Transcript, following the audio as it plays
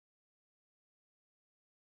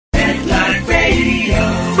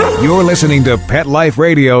You're listening to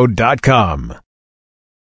PetLifeRadio.com.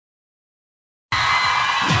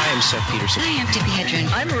 Hi, I'm Seth Peterson. Hi, I'm Tippi Hedren.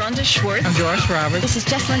 I'm Rhonda Schwartz. I'm Doris Roberts. This is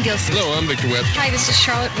Jessalyn Gilson. Hello, I'm Victor Webb. Hi, this is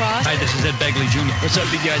Charlotte Ross. Hi, this is Ed Begley Jr. What's up,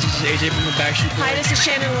 big guys? This is AJ from the Backstreet Boys. Hi, this is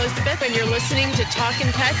Shannon Elizabeth, and you're listening to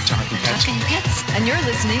Talkin' Pets. Talking Pets. Talking Pets. And you're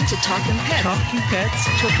listening to Talkin' Pets. Talking Pets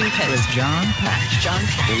Talking Pets. with John Patch. John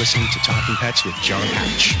Patch. You're listening to Talking Pets with John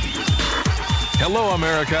Patch. Hello,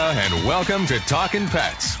 America, and welcome to Talkin'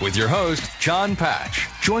 Pets with your host, John Patch.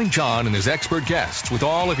 Join John and his expert guests with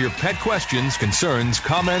all of your pet questions, concerns,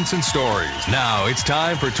 comments, and stories. Now it's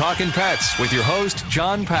time for Talkin' Pets with your host,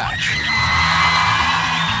 John Patch.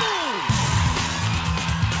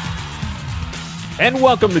 And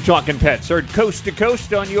welcome to Talkin' Pets, heard coast to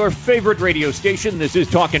coast on your favorite radio station. This is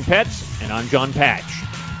Talkin' Pets, and I'm John Patch.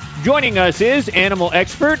 Joining us is animal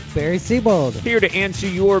expert Barry Siebold, here to answer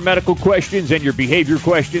your medical questions and your behavior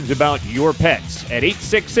questions about your pets at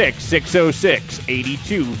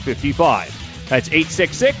 866-606-8255. That's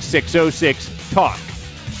 866-606-TALK.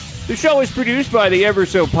 The show is produced by the ever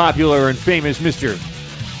so popular and famous Mr.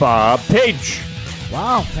 Bob Page.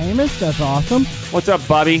 Wow, famous? That's awesome. What's up,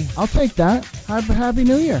 Bobby? I'll take that. Happy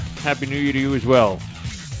New Year. Happy New Year to you as well.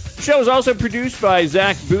 The show is also produced by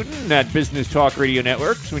Zach Booten at Business Talk Radio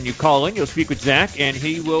Networks. When you call in, you'll speak with Zach, and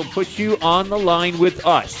he will put you on the line with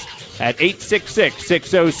us at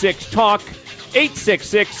 866-606-TALK,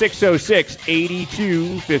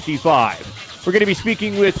 866-606-8255. We're going to be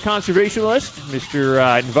speaking with conservationist,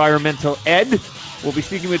 Mr. Environmental Ed. We'll be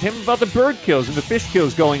speaking with him about the bird kills and the fish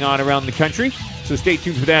kills going on around the country. So stay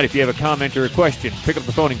tuned for that. If you have a comment or a question, pick up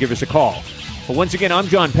the phone and give us a call. But once again, I'm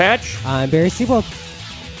John Patch. I'm Barry Siebold.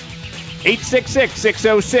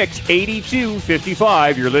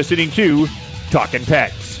 866-606-8255. You're listening to Talkin'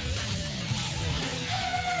 Pets.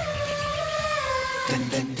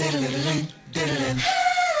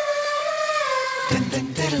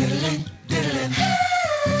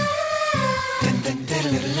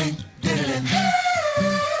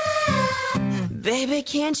 Baby,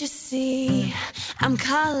 can't you see I'm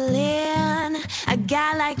calling? A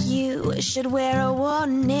guy like you should wear a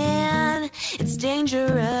warning. It's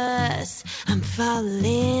dangerous, I'm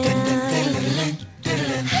falling.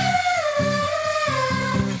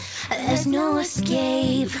 There's no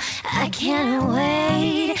escape, I can't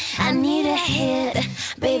wait. I need a hit,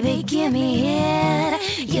 baby, give me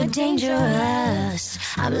it. You're dangerous,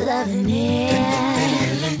 I'm loving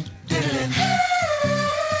it.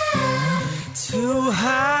 Too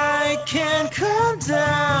high, can't come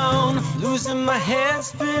down. Losing my head,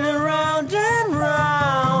 spinning round and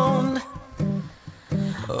round.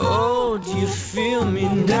 Oh, do you feel me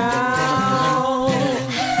now? With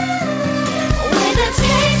a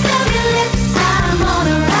taste of your lips, I'm on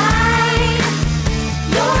a ride.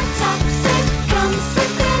 You're toxic, come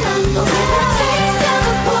slipping under. With a taste of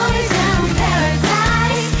a poison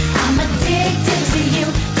paradise, I'm addicted to you.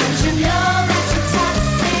 Don't you know that you're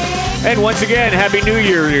toxic? And once again, Happy New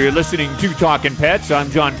Year. You're listening to Talkin' Pets.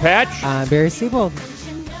 I'm John Patch. I'm Barry Siebold.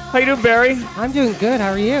 How you doing, Barry? I'm doing good.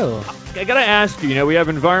 How are you? I got to ask you, we have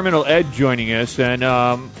Environmental Ed joining us, and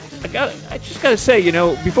I just got to say,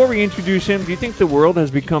 before we introduce him, do you think the world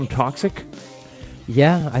has become toxic?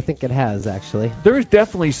 Yeah, I think it has, actually. There is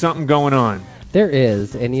definitely something going on. There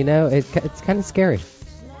is, and it's kind of scary.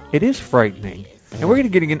 It is frightening. And we're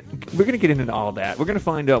going to get into all that. We're going to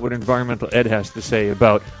find out what Environmental Ed has to say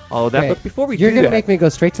about all of that. Wait, but before we you're do going to that, make me go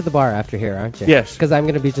straight to the bar after here, aren't you? Yes. Because I'm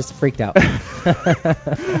going to be just freaked out.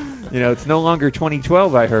 it's no longer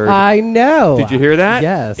 2012, I heard. I know. Did you hear that?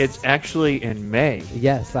 Yes. It's actually in May.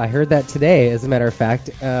 Yes, I heard that today, as a matter of fact.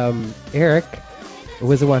 Eric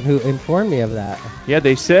was the one who informed me of that. Yeah,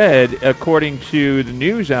 they said, according to the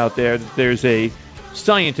news out there, that there's a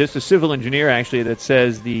scientist, a civil engineer actually, that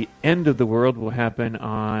says the end of the world will happen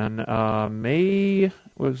on May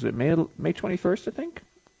 21st, I think,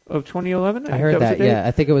 of 2011? I heard that, yeah.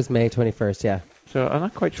 I think it was May 21st, yeah. So I'm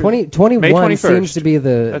not quite sure. 21 seems to be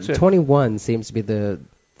That's it. 21 seems to be the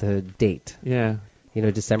date. Yeah.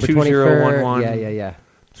 December 2011. 21st. Yeah.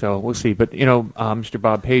 So we'll see. But, Mr.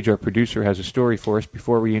 Bob Page, our producer, has a story for us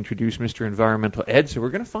before we introduce Mr. Environmental Ed. So we're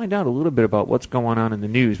going to find out a little bit about what's going on in the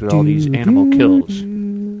news with all these animal kills.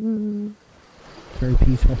 Very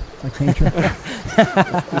peaceful, like nature.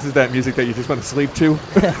 This is that music that you just want to sleep to?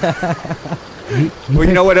 Well,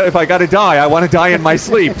 you know what? If I got to die, I want to die in my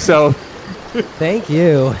sleep. So thank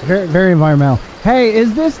you. Very, very environmental. Hey,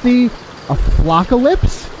 is this the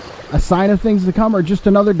apocalypse? A sign of things to come, or just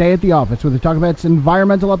another day at the office? With the Talkin' Pets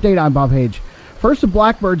Environmental Update, I'm Bob Page. First, the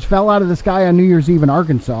blackbirds fell out of the sky on New Year's Eve in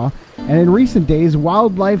Arkansas, and in recent days,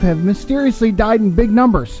 wildlife have mysteriously died in big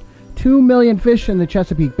numbers. 2 million fish in the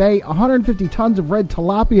Chesapeake Bay, 150 tons of red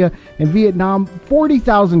tilapia in Vietnam,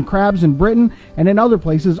 40,000 crabs in Britain, and in other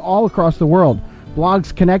places all across the world.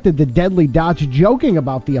 Blogs connected the deadly dots joking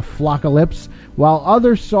about the aflocalypse, while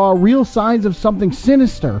others saw real signs of something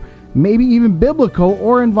sinister, maybe even biblical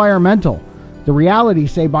or environmental. The reality,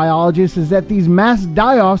 say biologists, is that these mass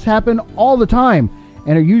die-offs happen all the time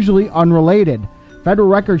and are usually unrelated. Federal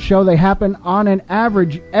records show they happen on an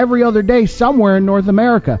average every other day somewhere in North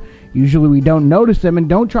America. Usually we don't notice them and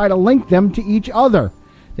don't try to link them to each other.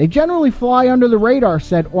 They generally fly under the radar,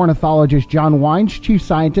 said ornithologist John Wines, chief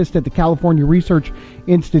scientist at the California Research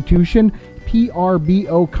Institution,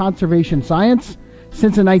 PRBO Conservation Science.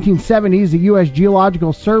 Since the 1970s, the U.S.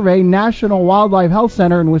 Geological Survey National Wildlife Health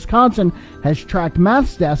Center in Wisconsin has tracked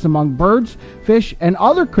mass deaths among birds, fish, and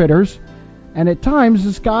other critters, and at times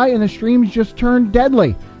the sky and the streams just turn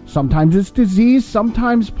deadly. Sometimes it's disease,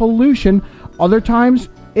 sometimes pollution, other times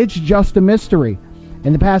it's just a mystery.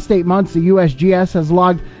 In the past 8 months, the USGS has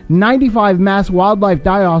logged 95 mass wildlife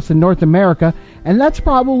die-offs in North America, and that's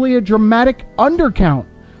probably a dramatic undercount.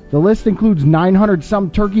 The list includes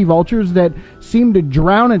 900-some turkey vultures that seem to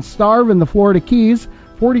drown and starve in the Florida Keys,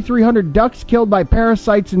 4,300 ducks killed by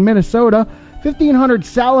parasites in Minnesota, 1,500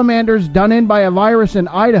 salamanders done in by a virus in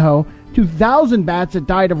Idaho, 2,000 bats that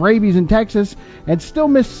died of rabies in Texas, and still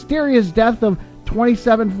mysterious death of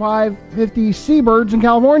 27,550 seabirds in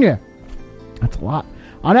California. That's a lot.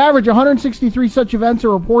 On average, 163 such events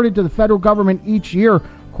are reported to the federal government each year,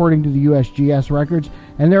 according to the USGS records,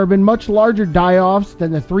 and there have been much larger die-offs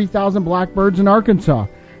than the 3,000 blackbirds in Arkansas.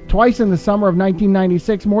 Twice in the summer of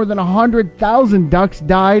 1996, more than 100,000 ducks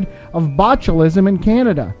died of botulism in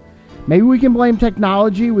Canada. Maybe we can blame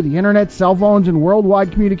technology. With the internet, cell phones, and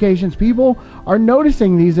worldwide communications, people are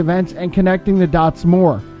noticing these events and connecting the dots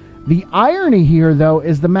more. The irony here, though,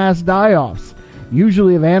 is the mass die-offs,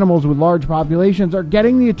 usually of animals with large populations, are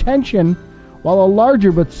getting the attention, while a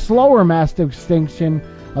larger but slower mass extinction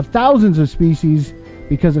of thousands of species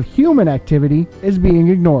because of human activity is being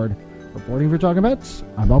ignored. Reporting for Talking Pets,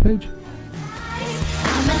 I'm Bob Page.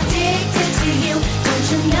 I'm addicted to you.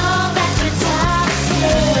 Don't you know that you're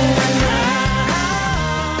toxic?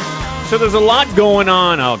 So there's a lot going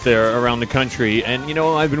on out there around the country, and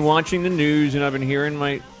I've been watching the news and I've been hearing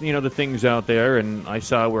the things out there, and I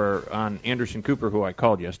saw where on Anderson Cooper, who I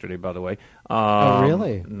called yesterday, by the way. Oh,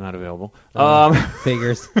 really? Not available.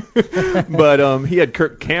 Figures. But he had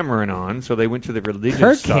Kirk Cameron on, so they went to the religious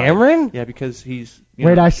Kirk side. Cameron? Yeah, because he's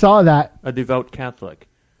Wait, I saw that. a devout Catholic.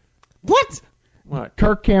 What? What?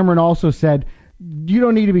 Kirk Cameron also said, you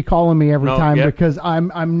don't need to be calling me every No, time yeah. because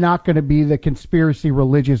I'm not going to be the conspiracy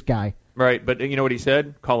religious guy. Right, but you know what he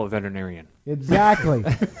said? Call a veterinarian. Exactly.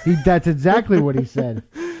 That's exactly what he said.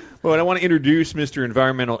 Well, I want to introduce Mr.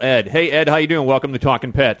 Environmental Ed. Hey, Ed, how you doing? Welcome to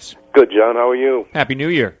Talking Pets. Good, John. How are you? Happy New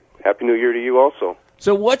Year. Happy New Year to you also.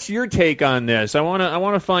 So, what's your take on this? I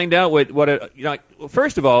want to find out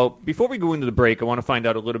first of all, before we go into the break, I want to find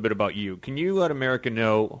out a little bit about you. Can you let America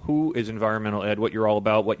know who is Environmental Ed, what you're all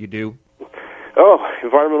about, what you do? Oh,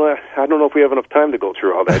 environmental. I don't know if we have enough time to go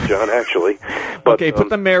through all that, John, actually. But, Okay, put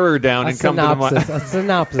the mirror down and come to the A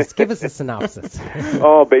synopsis. Give us a synopsis.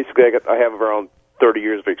 Oh, basically, I have around 30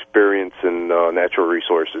 years of experience in natural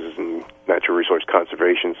resources and natural resource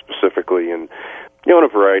conservation specifically, and in a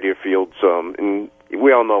variety of fields. And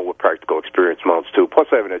we all know what practical experience amounts to. Plus,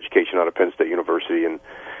 I have an education out of Penn State University in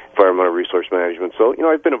environmental resource management. So,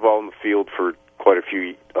 I've been involved in the field for quite a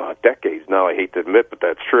few decades now. I hate to admit, but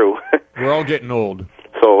that's true. We're all getting old.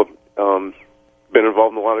 So, been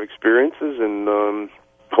involved in a lot of experiences, and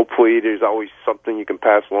hopefully there's always something you can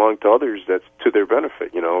pass along to others that's to their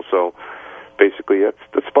benefit, So, basically,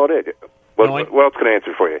 that's about it. What else can I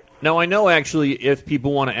answer for you? Now, I know, actually, if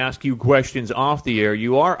people want to ask you questions off the air,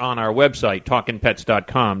 you are on our website,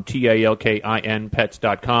 talkinpets.com, TALKIN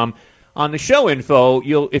pets.com. On the show info,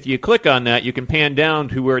 if you click on that, you can pan down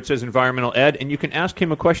to where it says Environmental Ed, and you can ask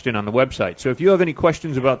him a question on the website. So if you have any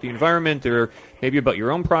questions about the environment or maybe about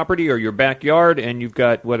your own property or your backyard, and you've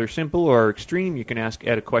got whether simple or extreme, you can ask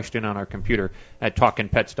Ed a question on our computer at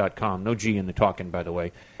talkinpets.com. No G in the talking, by the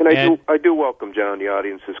way. And I do welcome, John, the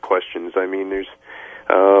audience's questions. I mean, there's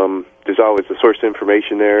always a source of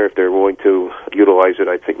information there. If they're willing to utilize it,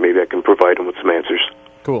 I think maybe I can provide them with some answers.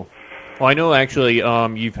 Cool. Well, I know, actually,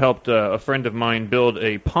 you've helped a friend of mine build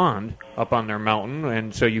a pond up on their mountain,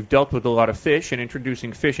 and so you've dealt with a lot of fish and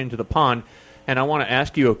introducing fish into the pond. and I want to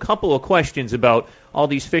ask you a couple of questions about all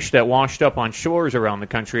these fish that washed up on shores around the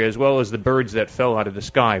country, as well as the birds that fell out of the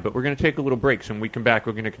sky. But we're going to take a little break, so when we come back,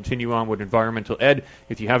 we're going to continue on with Environmental Ed.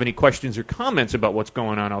 If you have any questions or comments about what's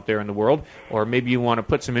going on out there in the world, or maybe you want to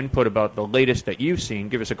put some input about the latest that you've seen,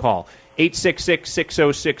 give us a call.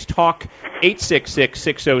 866-606-TALK,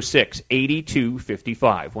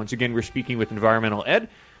 866-606-8255. Once again, we're speaking with Environmental Ed.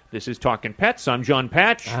 This is Talking Pets. I'm John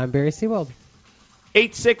Patch. I'm Barry Seawald.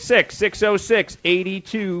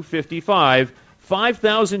 866-606-8255.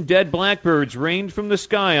 5,000 dead blackbirds rained from the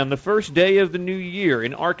sky on the first day of the new year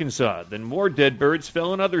in Arkansas. Then more dead birds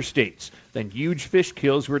fell in other states. Then huge fish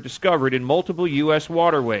kills were discovered in multiple U.S.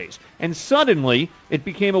 waterways. And suddenly, it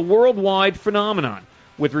became a worldwide phenomenon,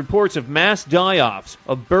 with reports of mass die-offs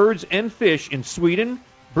of birds and fish in Sweden,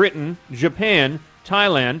 Britain, Japan,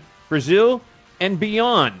 Thailand, Brazil, and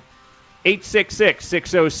beyond.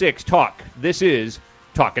 866-606-TALK. This is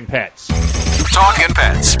Talkin' Pets. Talkin'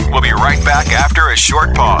 Pets. We'll be right back after a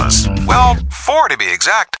short pause. Well, 4 to be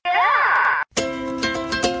exact.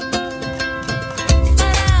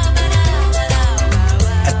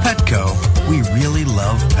 At Petco, we really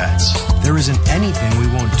love pets. There isn't anything we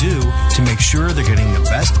won't do to make sure they're getting the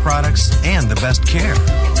best products and the best care.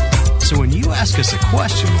 So when you ask us a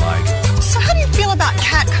question like, so how do you feel about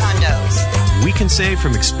cat condos? We can say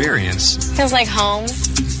from experience, Feels like home.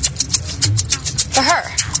 For her.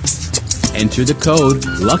 Enter the code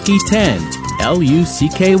LUCKY10,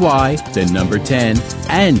 LUCKY, the number 10,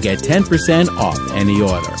 and get 10% off any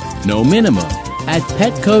order. No minimum at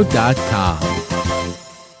petco.com.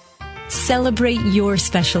 Celebrate your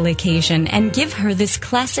special occasion and give her this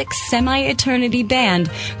classic semi-eternity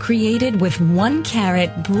band created with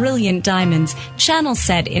 1-carat brilliant diamonds, channel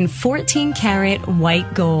set in 14-carat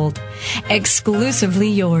white gold. Exclusively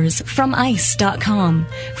yours from ICE.com.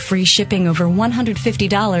 Free shipping over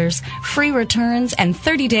 $150, free returns, and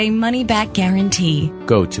 30-day money-back guarantee.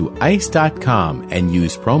 Go to ICE.com and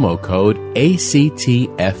use promo code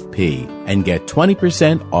ACTFP and get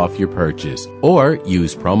 20% off your purchase. Or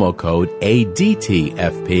use promo code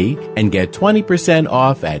ADTFP and get 20%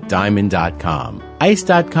 off at Diamond.com.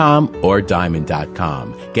 ICE.com or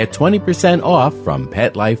Diamond.com. Get 20% off from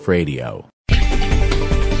Pet Life Radio.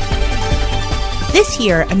 This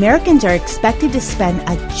year, Americans are expected to spend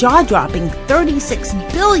a jaw-dropping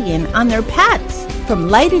 $36 billion on their pets. From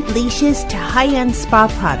lighted leashes to high-end spa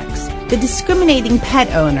products, the discriminating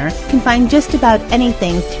pet owner can find just about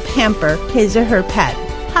anything to pamper his or her pet.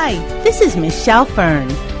 Hi, this is Michelle Fern.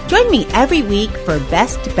 Join me every week for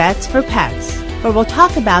Best Bets for Pets, where we'll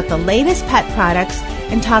talk about the latest pet products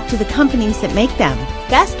and talk to the companies that make them.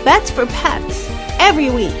 Best Bets for Pets, every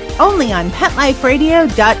week, only on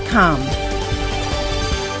PetLifeRadio.com.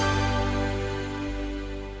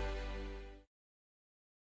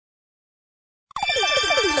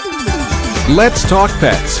 Let's Talk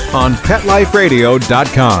Pets on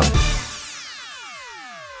PetLifeRadio.com.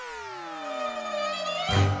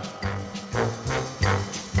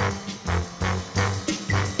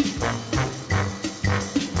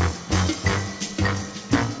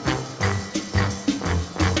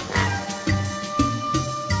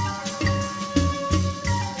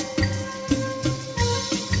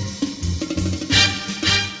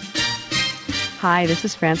 Hi, this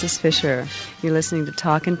is Frances Fisher. You're listening to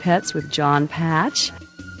Talkin' Pets with John Patch.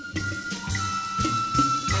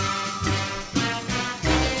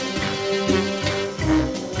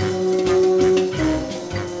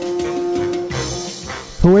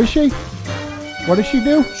 Who is she? What does she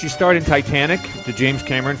do? She starred in Titanic, the James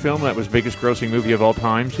Cameron film that was biggest grossing movie of all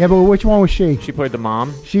time. Yeah, but which one was she? She played the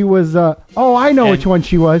mom. She was, oh, I know which one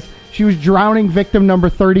she was. She was drowning victim number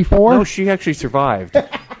 34. No, she actually survived.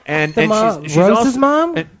 And she's Rose's also,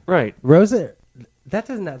 mom? Right. Rosa? That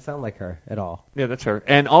does not sound like her at all. Yeah, that's her.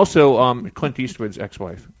 And also Clint Eastwood's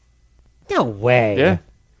ex-wife. No way. Yeah,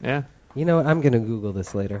 yeah. You know what? I'm going to Google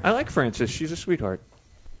this later. I like Frances. She's a sweetheart.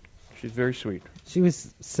 She's very sweet. She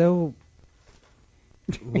was so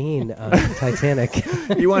mean on Titanic.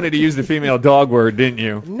 You wanted to use the female dog word, didn't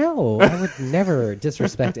you? No, I would never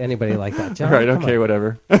disrespect anybody like that. John, right, okay,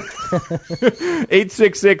 whatever.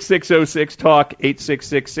 866-606-TALK,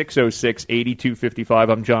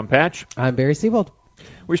 866-606-8255. I'm John Patch. I'm Barry Seawald.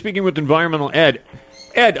 We're speaking with Environmental Ed.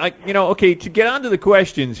 Ed, okay, to get on to the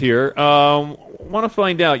questions here, want to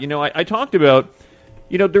find out, I talked about,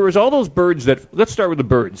 there was all those birds that, let's start with the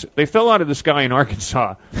birds. They fell out of the sky in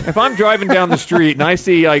Arkansas. If I'm driving down the street and I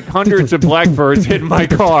see like hundreds of blackbirds hitting my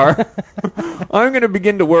car, I'm going to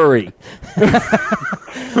begin to worry.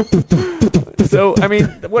 So, I mean,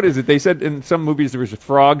 what is it? They said in some movies there was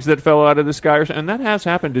frogs that fell out of the sky, or something, and that has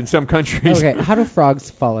happened in some countries. Okay, how do frogs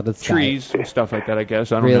fall out of the sky? Trees and stuff like that, I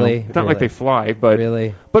guess. I don't Really? know. It's not like they fly, but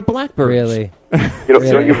Really? but blackbirds. Really? You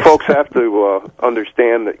know, you folks have to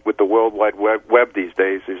understand that with the World Wide Web these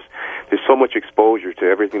days, there's so much exposure to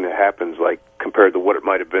everything that happens, like compared to what it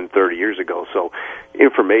might have been 30 years ago. So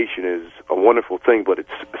information is a wonderful thing, but it's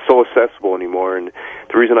so accessible anymore. And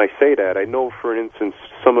the reason I say that, I know, for instance,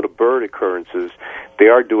 some of the bird occurrences, they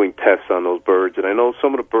are doing tests on those birds. And I know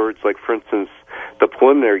some of the birds, like, for instance, the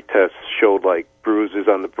preliminary tests showed, like, bruises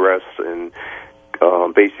on the breasts and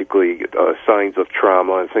basically signs of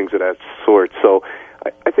trauma and things of that sort. So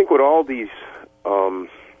I think with all these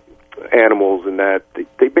animals and that,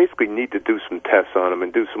 they basically need to do some tests on them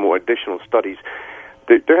and do some more additional studies.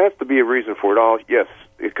 There has to be a reason for it all. Yes,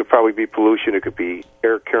 it could probably be pollution. It could be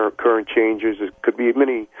air current changes. It could be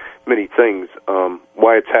many, many things.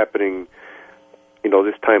 Why it's happening, you know,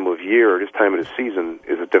 this time of year or this time of the season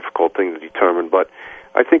is a difficult thing to determine. But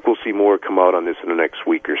I think we'll see more come out on this in the next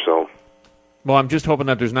week or so. Well, I'm just hoping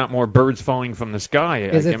that there's not more birds falling from the sky.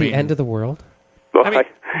 Is it the end of the world? I mean,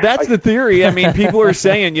 that's the theory. I mean, people are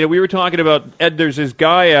saying, you know, we were talking about, Ed, there's this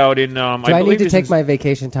guy out in... Do I need to take my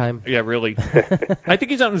vacation time? Yeah, really. I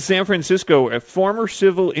think he's out in San Francisco, a former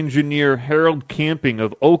civil engineer, Harold Camping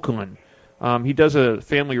of Oakland. He does a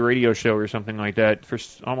family radio show or something like that. For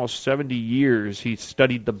almost 70 years, he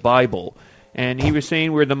studied the Bible. And he was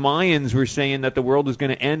saying where the Mayans were saying that the world was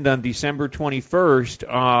going to end on December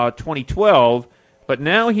 21st, 2012... But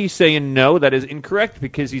now he's saying no, that is incorrect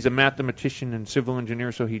because he's a mathematician and civil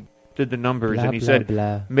engineer, so he did the numbers, blah, and he blah, said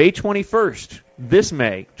blah. May 21st, this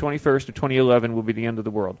May 21st of 2011 will be the end of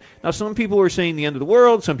the world. Now, some people are saying the end of the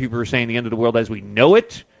world, some people are saying the end of the world as we know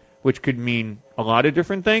it, which could mean a lot of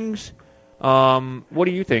different things. What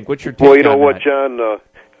do you think? What's your take Well, you know on what, that? John?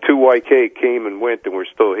 2YK came and went, and we're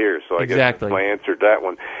still here, so I guess that's my answer to that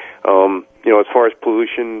one. You know, as far as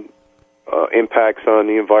pollution impacts on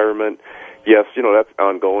the environment, yes, you know, that's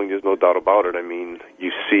ongoing. There's no doubt about it. I mean, you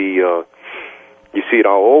see it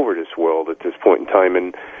all over this world at this point in time.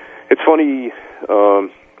 And it's funny, I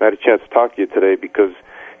had a chance to talk to you today because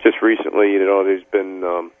just recently, you know, there's been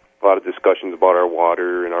a lot of discussions about our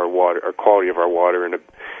water and our quality of our water and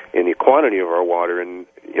the quantity of our water. And,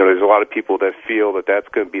 you know, there's a lot of people that feel that that's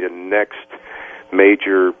going to be the next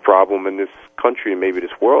major problem in this country and maybe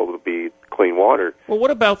this world will be clean water. Well,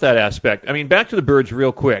 what about that aspect? I mean, back to the birds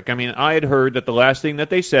real quick. I mean, I had heard that the last thing that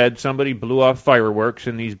they said, somebody blew off fireworks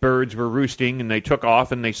and these birds were roosting and they took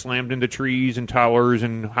off and they slammed into trees and towers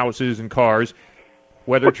and houses and cars.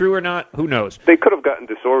 Whether true or not, who knows? They could have gotten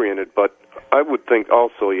disoriented, but I would think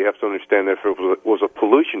also you have to understand that if it was a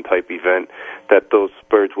pollution-type event, that those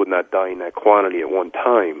birds would not die in that quantity at one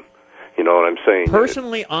time. You know what I'm saying?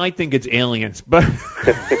 Personally, I think it's aliens, but...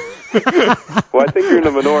 Well, I think you're in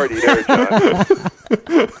the minority there, John.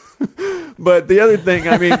 But the other thing,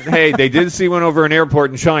 I mean, hey, they did see one over an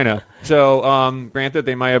airport in China. So, granted,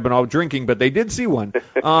 they might have been all drinking, but they did see one.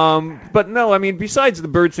 But no, I mean, besides the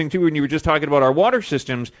birds thing, too, when you were just talking about our water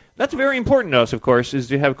systems, that's very important to us, of course, is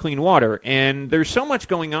to have clean water. And there's so much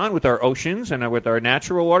going on with our oceans and with our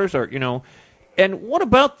natural waters, you know. And what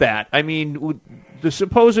about that? I mean, the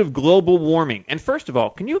supposed global warming. And first of all,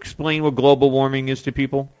 can you explain what global warming is to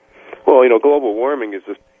people? Well, you know, global warming is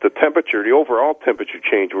the temperature, the overall temperature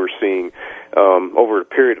change we're seeing over a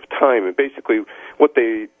period of time. And basically what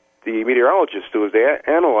the meteorologists do is they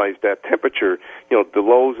analyze that temperature, you know, the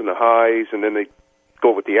lows and the highs, and then they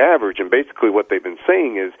go with the average. And basically what they've been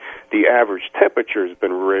saying is the average temperature has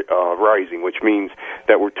been rising, which means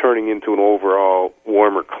that we're turning into an overall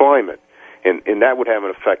warmer climate. And that would have an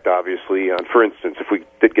effect, obviously, on, for instance, if we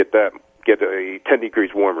did get a 10 degrees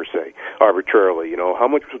warmer, say, arbitrarily, you know, how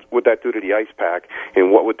much would that do to the ice pack, and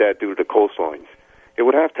what would that do to the coastlines? It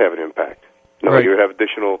would have to have an impact. You know, you would have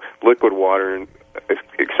additional liquid water,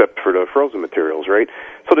 except for the frozen materials, right?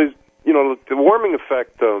 So there's, you know, the warming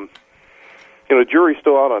effect, you know, the jury's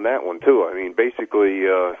still out on that one, too. I mean, basically,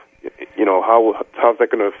 you know, how's that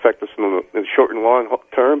going to affect us in the short and long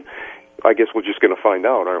term? I guess we're just going to find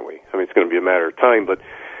out, aren't we? I mean, it's going to be a matter of time, but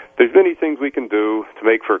there's many things we can do to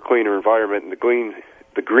make for a cleaner environment, and the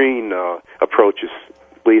green approach is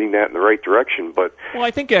leading that in the right direction. But well,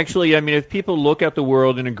 I think actually, I mean, if people look at the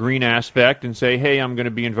world in a green aspect and say, hey, I'm going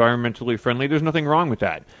to be environmentally friendly, there's nothing wrong with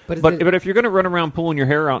that. But if you're going to run around pulling your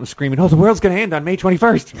hair out and screaming, oh, the world's going to end on May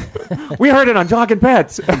 21st, we heard it on Talking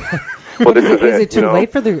Pets. Well, this is it too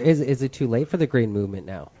late for the is it too late for the green movement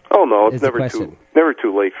now? Oh no, it's never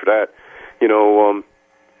too late for that. You know,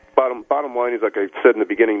 bottom line is, like I said in the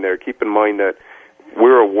beginning there, keep in mind that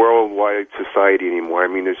we're a worldwide society anymore. I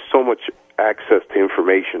mean, there's so much access to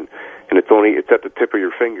information, and it's at the tip of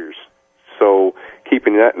your fingers. So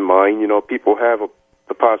keeping that in mind, people have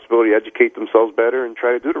the possibility to educate themselves better and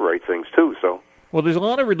try to do the right things too. So. Well, there's a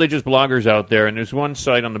lot of religious bloggers out there, and there's one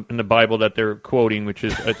site in the Bible that they're quoting, which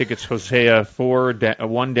is, I think it's Hosea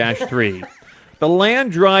 1-3. The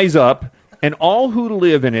land dries up, and all who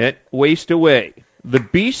live in it waste away. The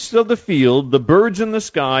beasts of the field, the birds in the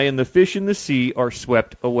sky, and the fish in the sea are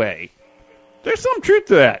swept away. There's some truth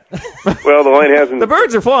to that. Well, the land hasn't... The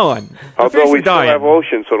birds are falling. Although we still have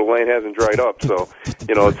oceans, so the land hasn't dried up. So,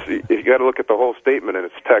 you got to look at the whole statement and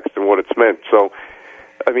its text and what it's meant. So,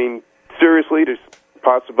 I mean, seriously, there's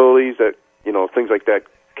possibilities that, things like that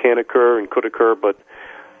can occur and could occur, but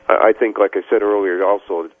I think, like I said earlier,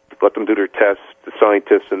 also, let them do their tests, the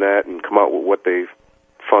scientists and that, and come out with what they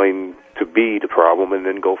find to be the problem, and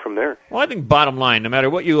then go from there. Well, I think bottom line, no matter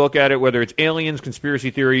what you look at it, whether it's aliens,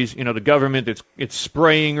 conspiracy theories, the government, it's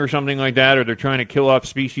spraying or something like that, or they're trying to kill off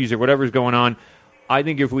species or whatever's going on, I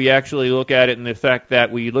think if we actually look at it in the fact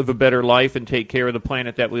that we live a better life and take care of the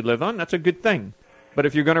planet that we live on, that's a good thing. But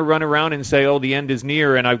if you're going to run around and say, oh, the end is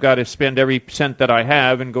near and I've got to spend every cent that I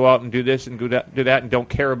have and go out and do this and do that and don't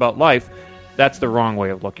care about life, that's the wrong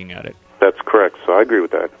way of looking at it. That's correct. So I agree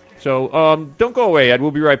with that. So don't go away, Ed.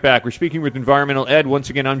 We'll be right back. We're speaking with Environmental Ed.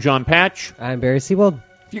 Once again, I'm John Patch. I'm Barry Seawold.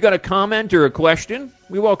 If you got a comment or a question,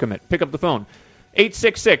 we welcome it. Pick up the phone.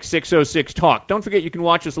 866-606-TALK. Don't forget you can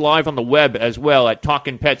watch us live on the web as well at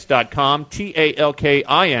talkinpets.com,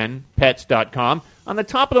 TALKIN pets.com. On the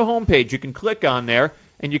top of the homepage, you can click on there,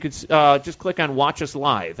 and you can just click on Watch Us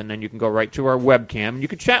Live, and then you can go right to our webcam. And you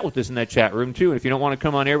can chat with us in that chat room, too. And if you don't want to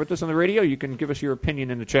come on air with us on the radio, you can give us your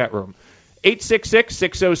opinion in the chat room.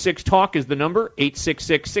 866-606-TALK is the number,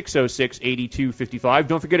 866-606-8255.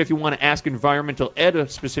 Don't forget, if you want to ask Environmental Ed a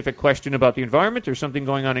specific question about the environment or something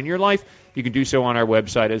going on in your life, you can do so on our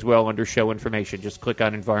website as well under Show Information. Just click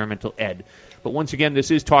on Environmental Ed. But once again, this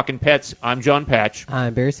is Talkin' Pets. I'm John Patch.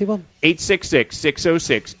 I'm Barry Seawold.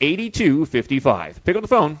 866-606-8255. Pick up the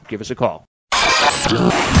phone. Give us a call. We'll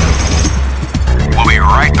be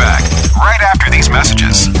right back, right after these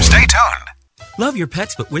messages. Stay tuned. Love your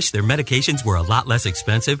pets but wish their medications were a lot less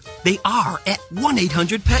expensive? They are at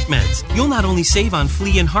 1-800-PET-MEDS. You'll not only save on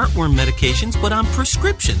flea and heartworm medications, but on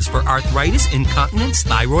prescriptions for arthritis, incontinence,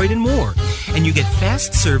 thyroid, and more. And you get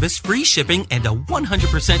fast service, free shipping, and a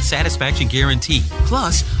 100% satisfaction guarantee.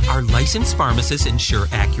 Plus, our licensed pharmacists ensure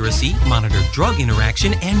accuracy, monitor drug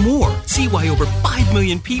interaction, and more. See why over 5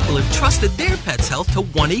 million people have trusted their pet's health to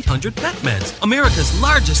 1-800-PET-MEDS, America's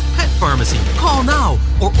largest pet pharmacy. Call now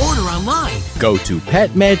or order online. Go to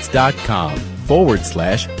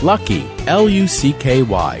petmeds.com/lucky, LUCKY,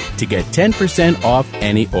 to get 10% off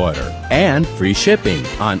any order and free shipping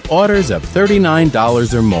on orders of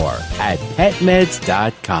 $39 or more at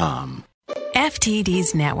petmeds.com.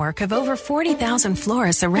 FTD's network of over 40,000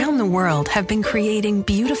 florists around the world have been creating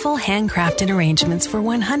beautiful handcrafted arrangements for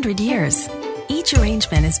 100 years. Each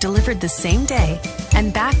arrangement is delivered the same day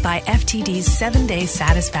and backed by FTD's 7-day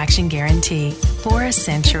satisfaction guarantee. For a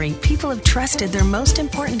century, people have trusted their most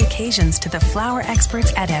important occasions to the flower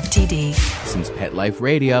experts at FTD. Since Pet Life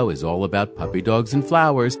Radio is all about puppy dogs and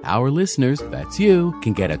flowers, our listeners, that's you,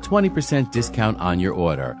 can get a 20% discount on your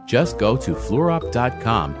order. Just go to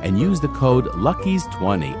fluorop.com and use the code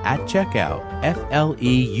LUCKIES20 at checkout.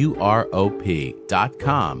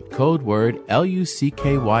 FLEUROP.com. Code word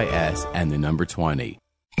LUCKYS and the number 20.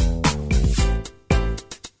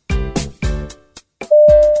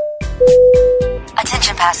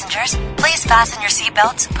 Attention passengers, please fasten your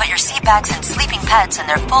seatbelts, put your seat bags and sleeping pets in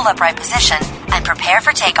their full upright position, and prepare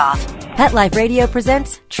for takeoff. Pet Life Radio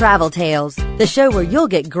presents Travel Tales, the show where you'll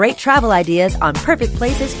get great travel ideas on perfect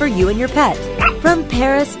places for you and your pet. From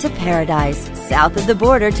Paris to paradise, south of the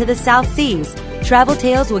border to the South Seas, Travel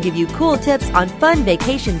Tales will give you cool tips on fun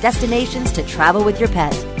vacation destinations to travel with your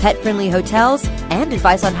pet, pet-friendly hotels, and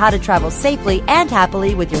advice on how to travel safely and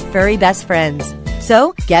happily with your furry best friends.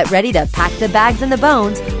 So, get ready to pack the bags and the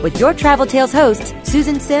bones with your Travel Tales hosts,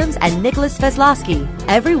 Susan Sims and Nicholas Veslowski,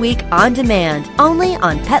 every week on demand, only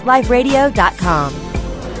on PetLifeRadio.com.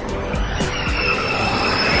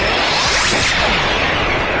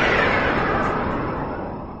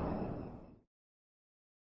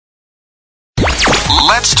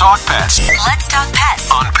 Let's talk pets. Let's talk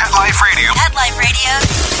pets On Pet Life Radio. Pet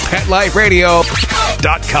Life Radio.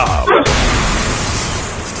 PetLifeRadio.com.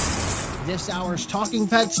 This hour's Talking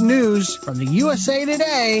Pets news from the USA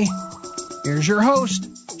Today. Here's your host,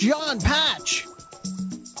 John Patch.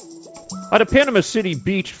 Out of Panama City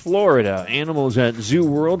Beach, Florida, animals at Zoo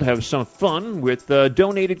World have some fun with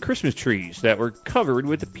donated Christmas trees that were covered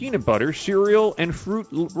with peanut butter, cereal, and fruit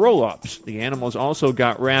roll-ups. The animals also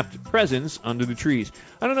got wrapped presents under the trees.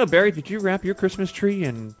 I don't know, Barry, did you wrap your Christmas tree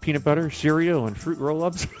in peanut butter, cereal, and fruit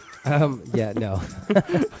roll-ups? Yeah, no.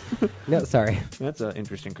 No, sorry. That's an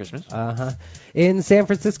interesting Christmas. In San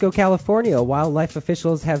Francisco, California, wildlife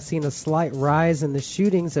officials have seen a slight rise in the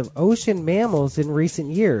shootings of ocean mammals in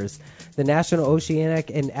recent years. The National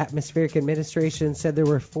Oceanic and Atmospheric Administration said there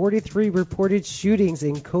were 43 reported shootings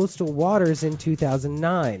in coastal waters in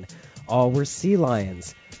 2009. All were sea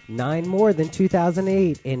lions, 9 more than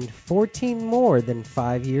 2008, and 14 more than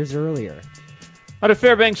 5 years earlier. Out of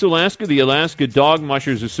Fairbanks, Alaska, the Alaska Dog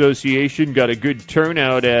Mushers Association got a good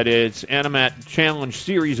turnout at its Animat Challenge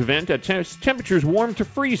Series event at temperatures warm to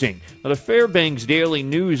freezing. Now, the Fairbanks Daily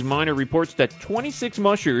News Miner reports that 26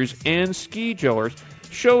 mushers and ski goers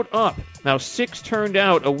showed up. Now, 6 turned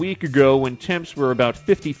out a week ago when temps were about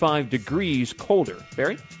 55 degrees colder.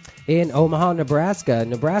 Barry? In Omaha,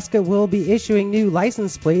 Nebraska will be issuing new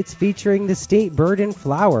license plates featuring the state bird and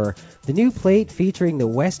flower. The new plate featuring the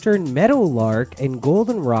western meadowlark and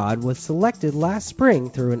goldenrod was selected last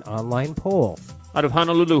spring through an online poll. Out of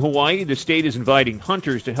Honolulu, Hawaii, the state is inviting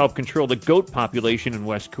hunters to help control the goat population in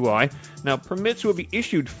West Kauai. Now, permits will be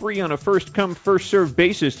issued free on a first-come, first-served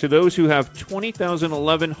basis to those who have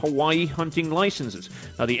 2011 Hawaii hunting licenses.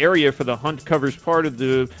 Now, the area for the hunt covers part of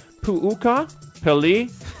the Pu'uka Pele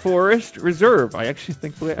Forest Reserve. I actually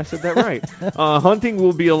think I said that right. Hunting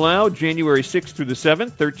will be allowed January 6th through the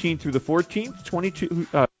 7th, 13th through the 14th,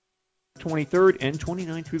 23rd, and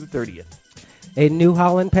 29th through the 30th. In New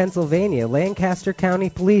Holland, Pennsylvania, Lancaster County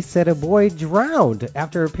Police said a boy drowned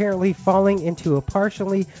after apparently falling into a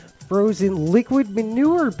partially frozen liquid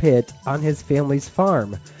manure pit on his family's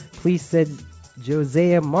farm. Police said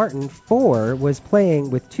Josiah Martin, 4, was playing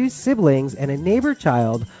with 2 siblings and a neighbor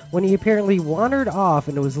child when he apparently wandered off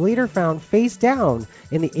and was later found face down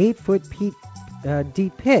in the 8-foot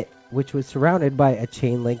deep pit, which was surrounded by a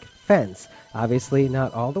chain-link fence. Obviously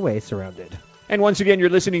not all the way surrounded. And once again, you're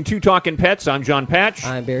listening to Talkin' Pets. I'm John Patch.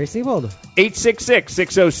 I'm Barry Siebold.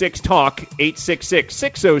 866-606-TALK,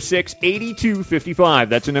 866-606-8255.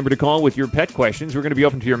 That's the number to call with your pet questions. We're going to be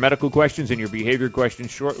open to your medical questions and your behavior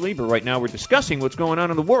questions shortly, but right now we're discussing what's going on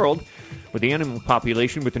in the world with the animal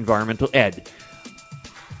population with Environmental Ed.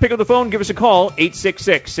 Pick up the phone, give us a call,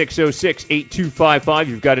 866-606-8255.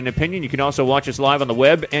 You've got an opinion. You can also watch us live on the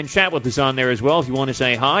web and chat with us on there as well if you want to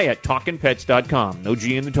say hi at TalkinPets.com. No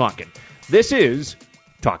G in the talking. This is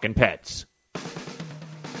Talkin' Pets.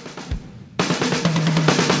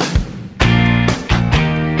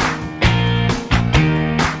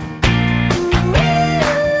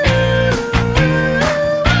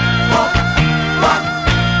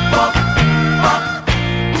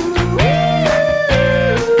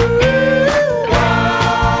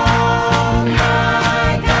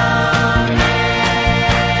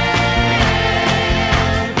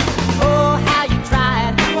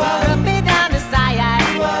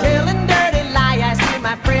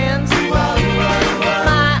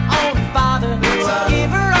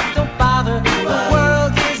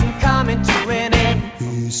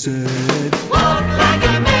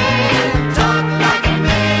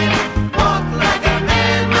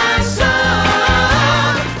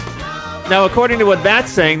 Now, according to what that's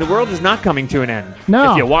saying, the world is not coming to an end.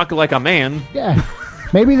 No. If you walk like a man. Yeah.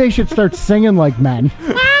 Maybe they should start singing like men.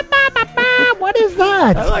 What is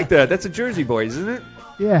that? I like that. That's a Jersey Boys, isn't it?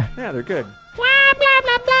 Yeah. Yeah, they're good.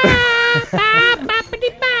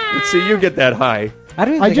 Let's see, you get that high. I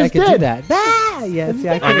don't even think I could do that. Yeah, see,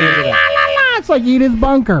 I couldn't do that. It's like Edith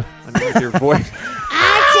Bunker. With your voice.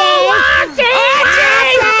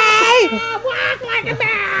 Walk like a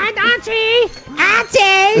man,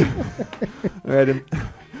 All right,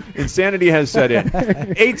 insanity has set in.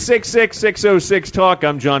 866-606-TALK.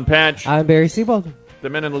 I'm John Patch. I'm Barry Siebold. The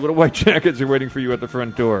men in the little white jackets are waiting for you at the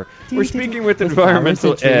front door. We're speaking with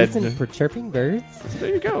Environmental Ed. And for chirping birds.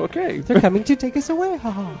 There you go, okay. They're coming to take us away.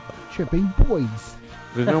 Chirping boys.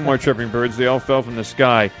 There's no more chirping birds. They all fell from the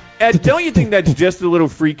sky. Ed, don't you think that's just a little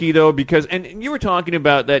freaky, though? Because, and you were talking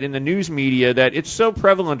about that in the news media, that it's so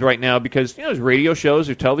prevalent right now because, you know, there's radio shows,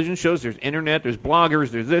 there's television shows, there's internet, there's bloggers,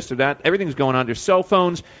 there's this or that. Everything's going on. There's cell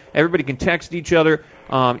phones. Everybody can text each other.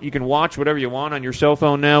 You can watch whatever you want on your cell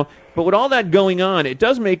phone now. But with all that going on, it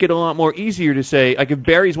does make it a lot more easier to say, like if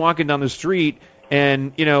Barry's walking down the street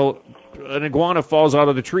and, you know, an iguana falls out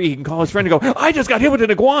of the tree, he can call his friend and go, I just got hit with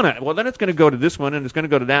an iguana. Well, then it's going to go to this one, and it's going to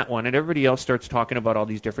go to that one, and everybody else starts talking about all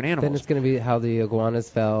these different animals. Then it's going to be how the iguanas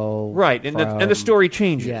fell. Right, and the story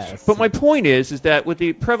changes. Yes. But my point is that with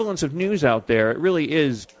the prevalence of news out there, it really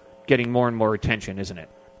is getting more and more attention, isn't it?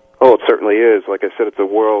 Oh, it certainly is. Like I said, it's a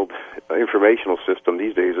world informational system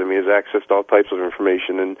these days. I mean, it's access to all types of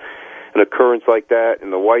information, and an occurrence like that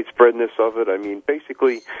and the widespreadness of it. I mean,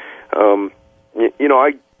 basically,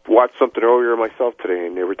 I watched something earlier myself today,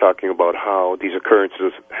 and they were talking about how these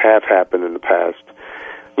occurrences have happened in the past,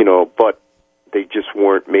 but they just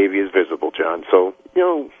weren't maybe as visible, John. So,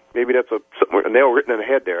 maybe that's a nail written in the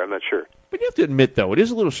head there. I'm not sure. But you have to admit, though, it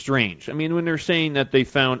is a little strange. I mean, when they're saying that they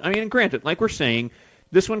found, and granted, like we're saying,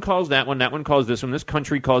 this one calls that one calls this one, this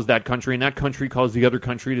country calls that country, and that country calls the other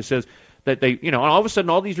country that says that they, and all of a sudden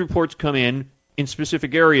all these reports come in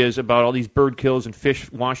specific areas about all these bird kills and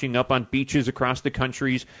fish washing up on beaches across the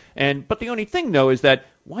countries. But the only thing, though, is that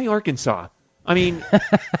why Arkansas? I mean,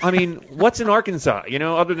 what's in Arkansas?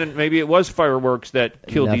 Other than maybe it was fireworks that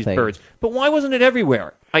killed these birds. But why wasn't it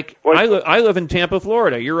everywhere? Like, I live in Tampa,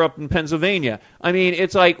 Florida. You're up in Pennsylvania. I mean,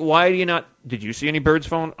 it's like, why do you not? Did you see any birds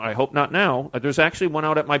falling? I hope not now. There's actually one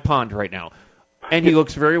out at my pond right now, and he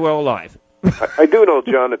looks very well alive. I do know,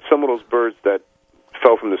 John, that some of those birds that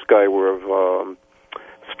fell from the sky were of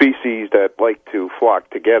species that like to flock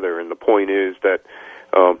together, and the point is that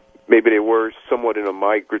maybe they were somewhat in a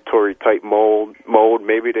migratory type mode.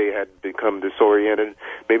 Maybe they had become disoriented.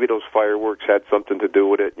 Maybe those fireworks had something to do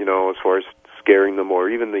with it, as far as scaring them, or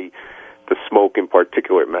even the smoke and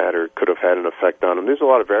particulate matter could have had an effect on them. There's a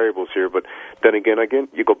lot of variables here, but then again,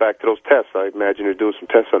 you go back to those tests. I imagine they're doing some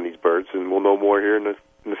tests on these birds, and we'll know more here in the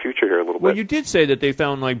future here a little bit. Well, you did say that they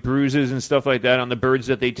found like bruises and stuff like that on the birds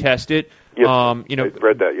that they tested. Yes, I've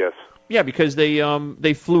read that, yes. Yeah, because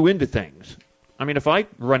they flew into things. I mean, if I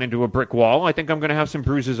run into a brick wall, I think I'm going to have some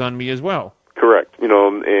bruises on me as well. Correct.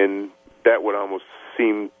 And that would almost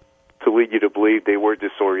seem to lead you to believe they were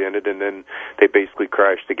disoriented, and then they basically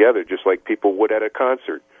crashed together, just like people would at a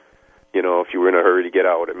concert. If you were in a hurry to get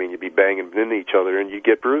out, I mean, you'd be banging into each other, and you'd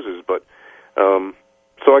get bruises. But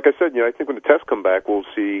so, like I said, I think when the tests come back, we'll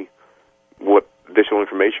see what additional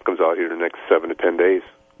information comes out here in the next 7 to 10 days.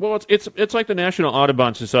 Well, it's like the National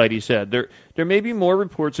Audubon Society said. There may be more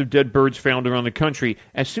reports of dead birds found around the country.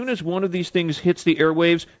 As soon as one of these things hits the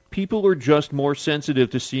airwaves, people are just more sensitive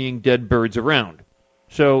to seeing dead birds around.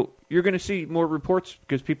 So you're going to see more reports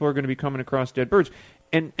because people are going to be coming across dead birds.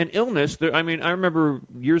 And illness, I remember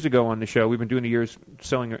years ago on the show, we've been doing the years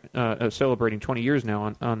celebrating 20 years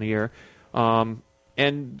now on the air,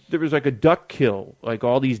 and there was like a duck kill, like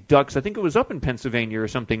all these ducks, I think it was up in Pennsylvania or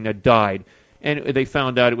something, that died. And they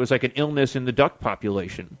found out it was like an illness in the duck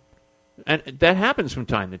population. And that happens from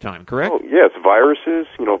time to time, correct? Oh, yes, viruses.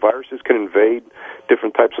 Viruses can invade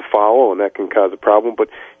different types of fowl, and that can cause a problem. But,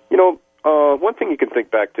 one thing you can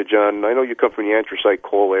think back to, John, I know you come from the anthracite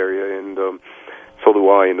coal area, and so do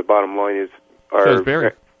I, and the bottom line is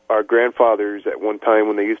our grandfathers at one time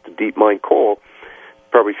when they used to deep mine coal,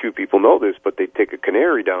 probably few people know this, but they'd take a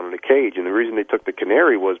canary down in a cage, and the reason they took the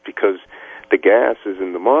canary was because the gases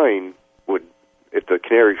in the mine would, if the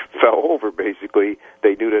canary fell over, basically,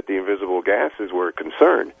 they knew that the invisible gases were a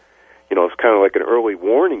concern. It's kind of like an early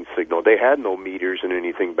warning signal. They had no meters and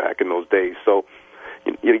anything back in those days. So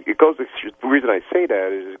it goes. The reason I say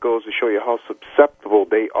that is it goes to show you how susceptible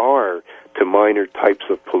they are to minor types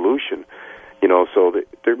of pollution. So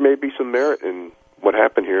there may be some merit in what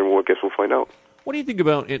happened here, and I guess we'll find out. What do you think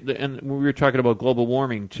about it? And we were talking about global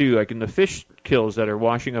warming too, like in the fish kills that are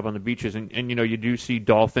washing up on the beaches, and you do see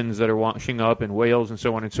dolphins that are washing up and whales and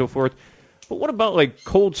so on and so forth. But what about like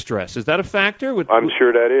cold stress? Is that a factor? I'm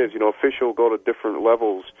sure that is. Fish will go to different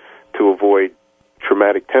levels to avoid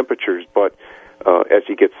traumatic temperatures, but as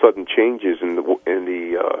you get sudden changes in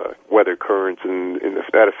the weather currents and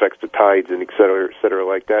if that affects the tides and et cetera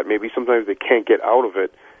like that, maybe sometimes they can't get out of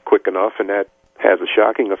it quick enough, and that has a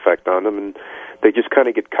shocking effect on them, and they just kind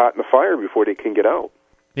of get caught in the fire before they can get out.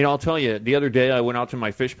 I'll tell you, the other day I went out to my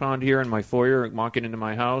fish pond here in my foyer, walking into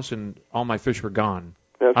my house, and all my fish were gone.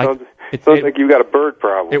 It sounds like you've got a bird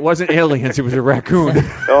problem. It wasn't aliens, it was a raccoon.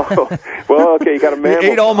 Oh, well, okay, you got a mammal.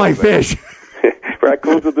 They ate all my fish.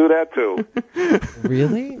 Raccoons will do that, too.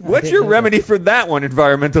 Really? What's your remedy for that one,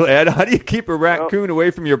 Environmental Ed? How do you keep a raccoon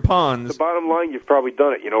away from your ponds? The bottom line, you've probably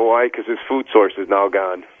done it. You know why? Because his food source is now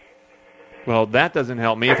gone. Well, that doesn't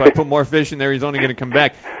help me. If I put more fish in there, he's only going to come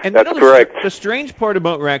back. And that's correct. The strange part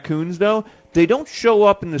about raccoons, though, they don't show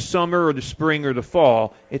up in the summer or the spring or the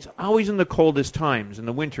fall. It's always in the coldest times, in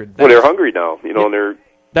the winter. Well, they're hungry now, and they're...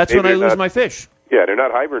 That's when I lose my fish. Yeah, they're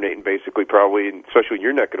not hibernating, basically, probably, and especially in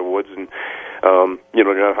your neck of the woods. And,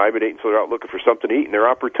 they're not hibernating, so they're out looking for something to eat, and they're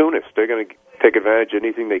opportunists. They're going to take advantage of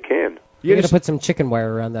anything they can. You got to put some chicken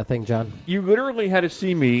wire around that thing, John. You literally had to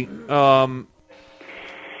see me.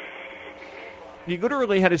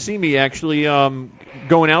 Actually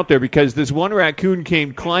going out there because this one raccoon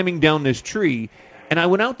came climbing down this tree, and I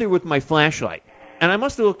went out there with my flashlight. And I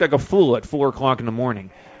must have looked like a fool at 4 o'clock in the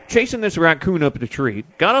morning, chasing this raccoon up the tree.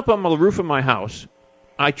 Got up on the roof of my house.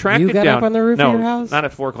 I tracked it down. You got up on the roof of your house? No, not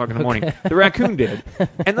at 4 o'clock in the morning. The raccoon did.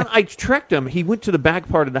 And then I tracked him. He went to the back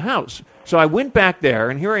part of the house. So I went back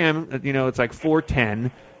there, and here I am. It's like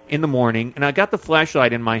 4:10 in the morning, and I got the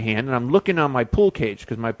flashlight in my hand, and I'm looking on my pool cage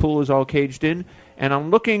because my pool is all caged in. And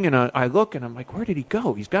I'm looking, and I look, and I'm like, where did he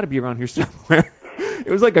go? He's got to be around here somewhere.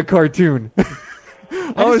 It was like a cartoon.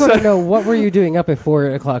 I just want to know, what were you doing up at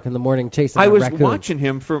 4 o'clock in the morning chasing a raccoon? I was watching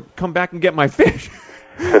him come back and get my fish.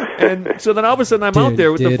 And so then all of a sudden I'm out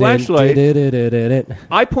there with the flashlight.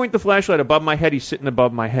 I point the flashlight above my head. He's sitting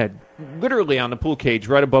above my head, literally on the pool cage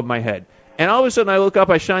right above my head. And all of a sudden I look up,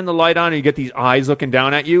 I shine the light on, and you get these eyes looking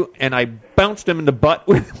down at you, and I bounced him in the butt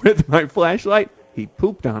with my flashlight. He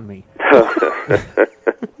pooped on me.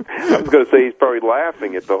 I was going to say he's probably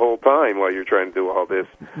laughing it the whole time while you're trying to do all this.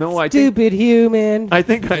 No, Stupid human. I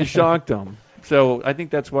think I shocked him. So I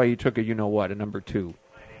think that's why he took a number 2.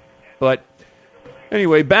 But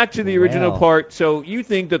anyway, back to the original part. So you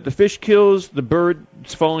think that the fish kills, the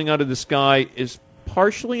birds falling out of the sky is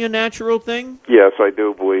partially a natural thing? Yes, I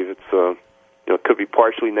do believe it's it could be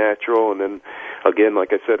partially natural, and then again,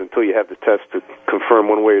 like I said, until you have the test to confirm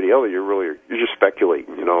one way or the other, you're just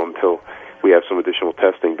speculating, until we have some additional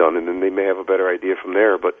testing done, and then they may have a better idea from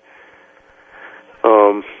there. But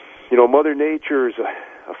Mother Nature is a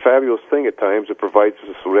fabulous thing at times. It provides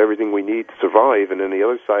us with everything we need to survive, and then the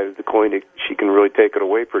other side of the coin, she can really take it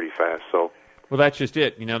away pretty fast. So. Well, that's just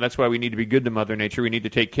it. That's why we need to be good to Mother Nature. We need to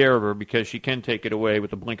take care of her because she can take it away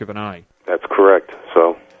with the blink of an eye. That's correct.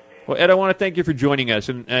 So. Well, Ed, I want to thank you for joining us.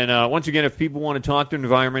 And once again, if people want to talk to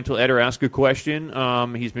Environmental Ed or ask a question,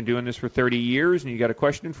 he's been doing this for 30 years, and you got a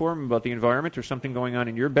question for him about the environment or something going on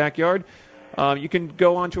in your backyard, you can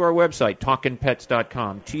go onto our website,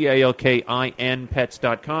 talkinpets.com, TALKIN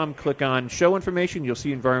pets.com. Click on Show Information. You'll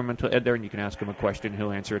see Environmental Ed there, and you can ask him a question.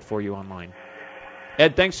 He'll answer it for you online.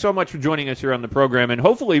 Ed, thanks so much for joining us here on the program, and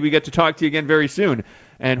hopefully we get to talk to you again very soon,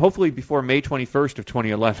 and hopefully before May 21st of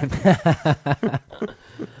 2011.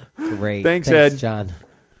 Great. Thanks, Ed. John.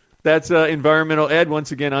 That's Environmental Ed.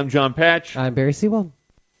 Once again, I'm John Patch. I'm Barry Sewell.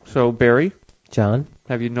 So, Barry? John?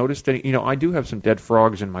 Have you noticed any... I do have some dead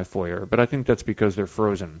frogs in my foyer, but I think that's because they're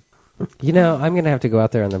frozen. I'm going to have to go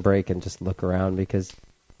out there on the break and just look around because...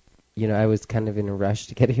 I was kind of in a rush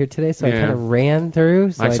to get here today, so I kind of ran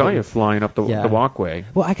through. So I saw you flying up the walkway.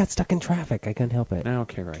 Well, I got stuck in traffic. I couldn't help it.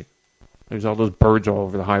 Okay, right. There's all those birds all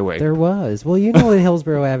over the highway. There was. Well, you know what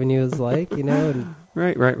Hillsborough Avenue is like, And...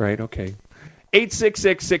 Right. Okay.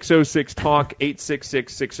 866-606-TALK,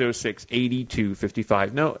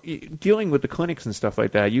 866-606-8255. Now, dealing with the clinics and stuff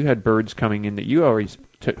like that, you had birds coming in that you always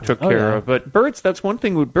took care of. But birds, that's one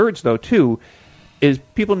thing with birds, though, too, is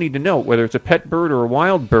people need to know, whether it's a pet bird or a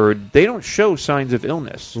wild bird, they don't show signs of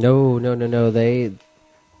illness. No. They,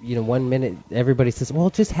 1 minute everybody says, well,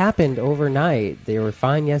 it just happened overnight. They were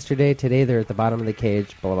fine yesterday. Today they're at the bottom of the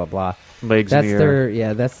cage, blah, blah, blah. Legs in the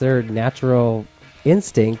air. That's their natural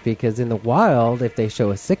instinct, because in the wild, if they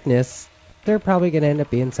show a sickness, they're probably going to end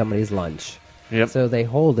up being somebody's lunch. Yep. So they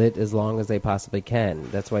hold it as long as they possibly can.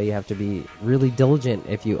 That's why you have to be really diligent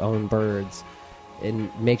if you own birds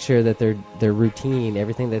and make sure that their routine,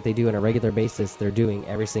 everything that they do on a regular basis, they're doing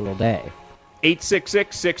every single day.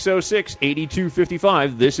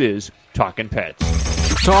 866-606-8255. This is Talkin'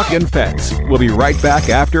 Pets. Talkin' Pets. We'll be right back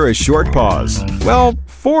after a short pause. Well,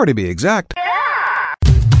 4 to be exact.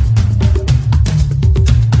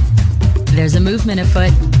 There's a movement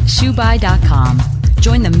afoot. ShoeBuy.com.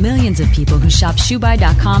 Join the millions of people who shop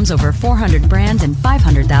ShoeBuy.com's over 400 brands and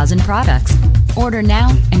 500,000 products. Order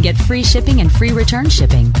now and get free shipping and free return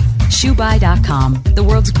shipping. ShoeBuy.com, the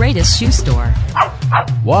world's greatest shoe store.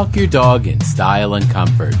 Walk your dog in style and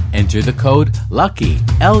comfort. Enter the code LUCKY,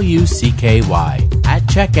 L-U-C-K-Y, at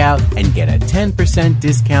checkout and get a 10%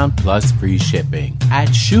 discount plus free shipping at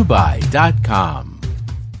ShoeBuy.com.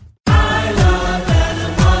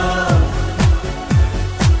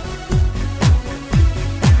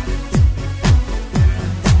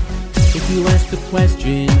 If you ask the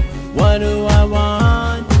question, what do I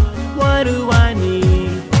want? What do I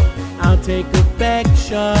need? I'll take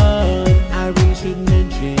affection. I really should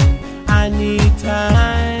mention I need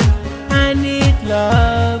time. I need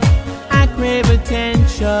love. I crave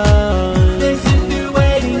attention. This is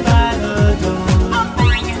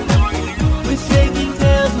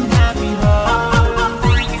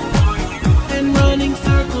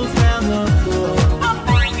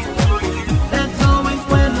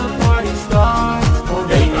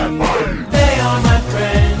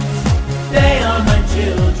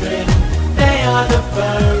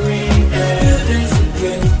suffering elders and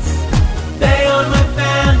greats. They are my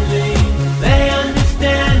family, they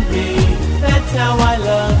understand me. That's how I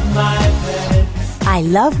love my pets. I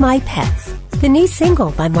Love My Pets, the new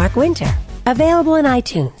single by Mark Winter. Available in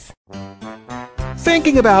iTunes.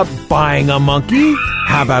 Thinking about buying a monkey?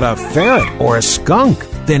 How about a ferret or a skunk?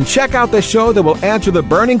 Then check out the show that will answer the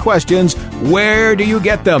burning questions. Where do you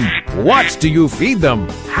get them? What do you feed them?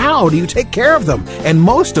 How do you take care of them? And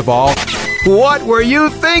most of all, what were you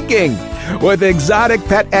thinking? With exotic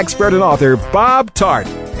pet expert and author Bob Tart.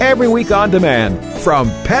 Every week on demand from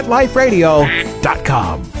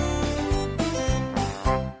PetLifeRadio.com.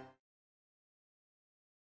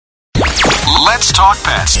 Let's talk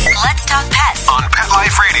pets Let's talk pets on Pet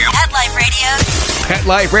Life Radio. Pet Life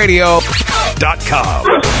Radio. PetLifeRadio.com.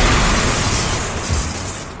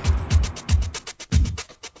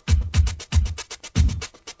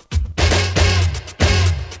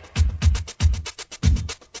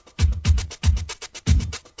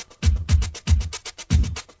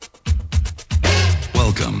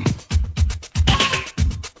 Welcome.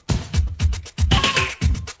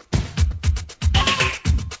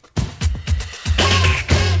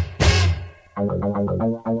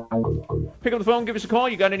 Pick up the phone, give us a call.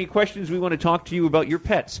 You got any questions? We want to talk to you about your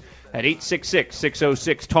pets at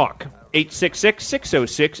 866-606-TALK.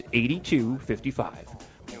 866-606-8255.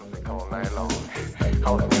 All night long,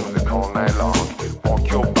 house music all night long.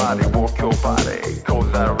 Walk your body, 'cause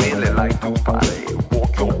I really like to party.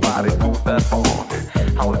 Walk your body to that song.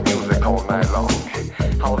 House music all night long,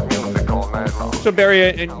 house music all night long. So, Barry,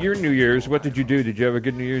 in your New Year's, what did you do? Did you have a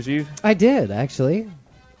good New Year's Eve? I did, actually.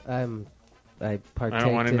 I partaked I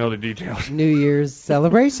don't want to in know the details. New Year's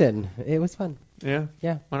celebration. It was fun. Yeah?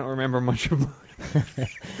 Yeah. I don't remember much of mine.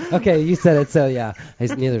 Okay, you said it, so yeah.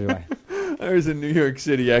 Neither do I. I was in New York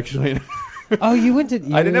City, actually. Oh, you went to...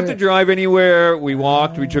 I didn't have to drive anywhere. We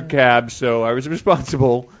walked. We took cabs, so I was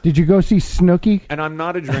responsible. Did you go see Snooki? And I'm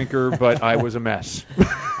not a drinker, but I was a mess.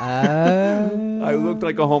 I looked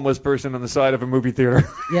like a homeless person on the side of a movie theater.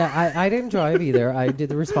 Yeah, I didn't drive either. I did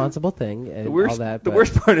the responsible thing and all that. The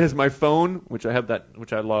worst part is my phone, which I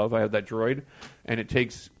love. I have that Droid, and it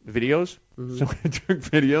takes videos. Mm-hmm. So I took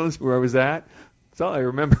videos where I was at. That's all I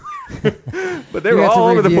remember. But they were all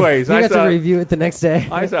over the place. You got to review it the next day.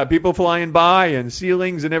 I saw people flying by and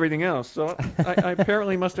ceilings and everything else. So I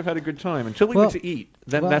apparently must have had a good time until we went to eat.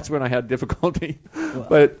 Then that's when I had difficulty.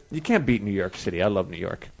 But you can't beat New York City. I love New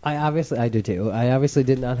York. I do too. I obviously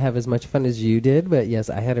did not have as much fun as you did, but yes,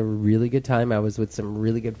 I had a really good time. I was with some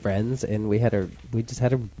really good friends, and we had a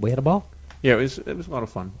ball. Yeah, it was a lot of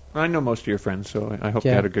fun. I know most of your friends, so I hope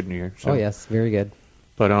you had a good New Year. So. Oh yes, very good.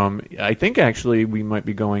 But I think actually we might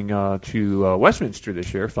be going to Westminster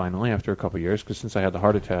this year, finally, after a couple of years, because since I had the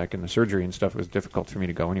heart attack and the surgery and stuff, it was difficult for me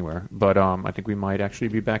to go anywhere. But I think we might actually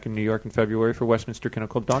be back in New York in February for Westminster Kennel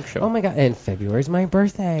Club Dog Show. Oh, my God. And February's my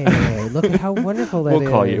birthday. Look at how wonderful that is.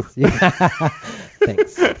 We'll call you. Yeah.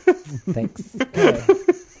 Thanks. Okay.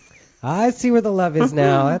 I see where the love is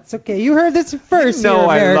now. That's okay. You heard this first. No,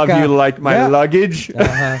 I love you like my luggage.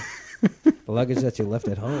 Uh-huh. The luggage that you left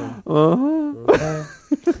at home. Uh-huh.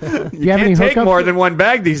 You have any can't take hookups? more than one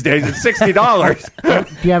bag these days. It's $60.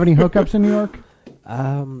 Do you have any hookups in New York?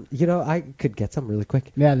 I could get some really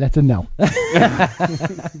quick. Yeah, that's a no. Yeah,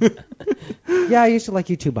 I used to like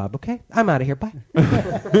you too, Bob. Okay, I'm out of here. Bye.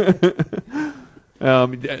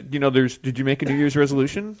 Did you make a New Year's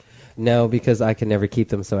resolution? No, because I can never keep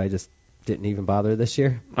them, so I just didn't even bother this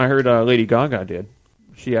year. I heard Lady Gaga did.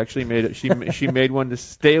 She actually made it. She made one to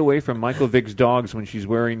stay away from Michael Vick's dogs when she's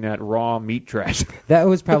wearing that raw meat dress. That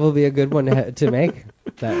was probably a good one to make.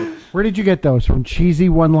 Where did you get those? From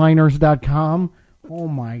cheesyoneliners.com? Oh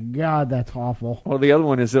my God, that's awful. Well, the other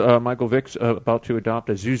one is Michael Vick's about to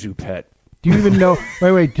adopt a Zuzu pet. Do you even know?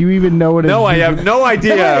 Wait. Do you even know what? No, I have no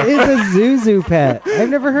idea. What is a Zuzu pet? I've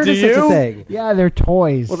never heard of such a thing. Yeah, they're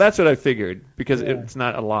toys. Well, that's what I figured because it's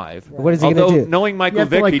not alive. What is he going to do? Knowing Michael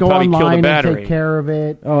Vick, he'd he'd probably kill the battery. And take care of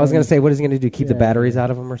it. Oh, I was going to say, what is he going to do? Keep the batteries out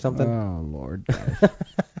of them or something? Oh Lord.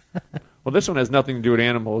 Well, this one has nothing to do with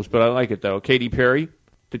animals, but I like it though. Katy Perry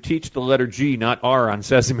to teach the letter G, not R, on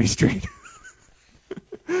Sesame Street.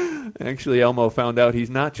 Actually, Elmo found out he's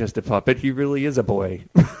not just a puppet; he really is a boy.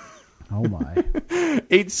 Oh my.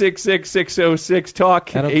 866-606-TALK.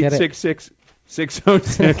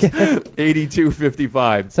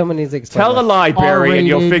 866-606-8255. Someone needs to explain. Tell a lie, Barry, and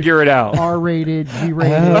you'll figure it out. R-rated,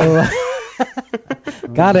 G-rated. Oh.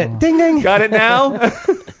 Got it. Ding ding. Got it now?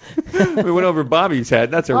 We went over Bobby's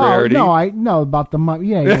head. That's a rarity. No, I know about the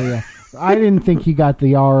yeah. I didn't think he got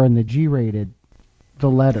the R and the G-rated, the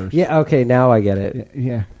letters. Yeah, okay, now I get it.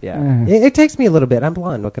 Yeah. It takes me a little bit. I'm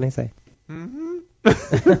blonde. What can I say? Mm-hmm.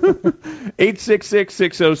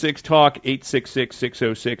 866-606-TALK,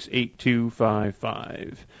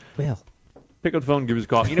 866-606-8255. Well, pick up the phone and give us a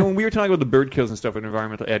call. You know, when we were talking about the bird kills and stuff with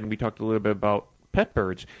Environmental Ed, and we talked a little bit about pet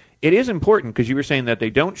birds, it is important because you were saying that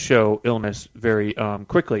they don't show illness very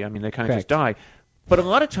quickly. I mean, they kind of just die. But a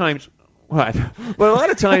lot of times... What? Well, a lot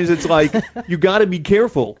of times it's like you got to be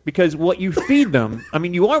careful because what you feed them, I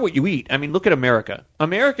mean, you are what you eat. I mean, look at America.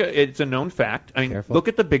 America, it's a known fact. I mean, look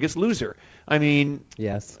at The Biggest Loser. I mean,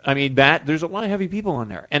 yes. I mean, there's a lot of heavy people on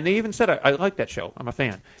there. And they even said, I like that show. I'm a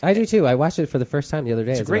fan. I do too. I watched it for the first time the other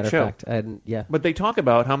day. It's a great show. Fact. And, yeah. But they talk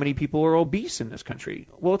about how many people are obese in this country.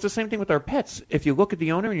 Well, it's the same thing with our pets. If you look at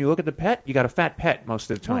the owner and you look at the pet, you got a fat pet most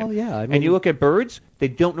of the time. Oh, yeah. I mean, and you look at birds, they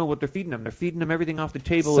don't know what they're feeding them. They're feeding them everything off the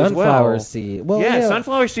table as well. Sunflower seed. Well, yeah,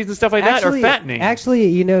 sunflower seeds and stuff like that are fattening. Actually,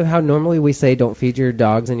 you know how normally we say don't feed your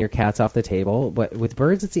dogs and your cats off the table, but with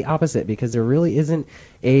birds it's the opposite because there really isn't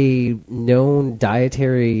a known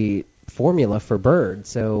dietary formula for birds.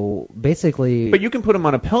 So basically, but you can put them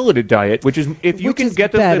on a pelleted diet, which is if you can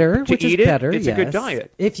get them to eat it, it's a good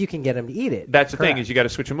diet. If you can get them to eat it. That's the thing is you got to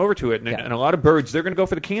switch them over to it, and a lot of birds they're going to go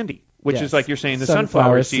for the candy, which is like you're saying the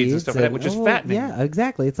sunflower seeds and stuff like that, which is fattening. Yeah,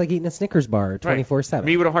 exactly. It's like eating a Snickers bar 24/7.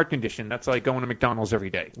 Me with a heart condition, that's like going to McDonald's every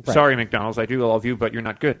day. Right. Sorry, McDonald's, I do love you, but you're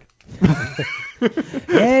not good.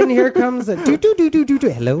 And here comes a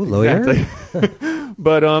hello, lawyer. Exactly.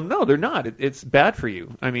 But no, they're not. It's bad for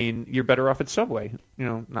you. I mean, you're better off at Subway. You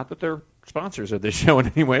know, not that they're sponsors of this show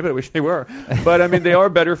in any way, but I wish they were. But I mean, they are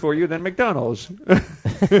better for you than McDonald's.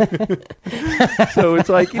 So it's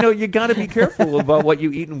like, you know, you got to be careful about what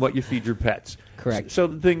you eat and what you feed your pets. Correct. So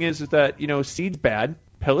the thing is that, you know, seeds bad,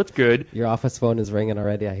 pellets good. Your office phone is ringing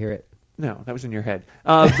already. I hear it. No, that was in your head.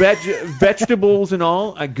 Vegetables and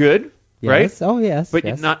all are good. Yes. Right? Oh, yes. But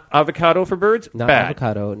yes. Not avocado for birds? Not bad.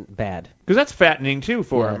 Avocado, bad. Because that's fattening, too,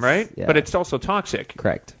 for them, right? Yeah. But it's also toxic.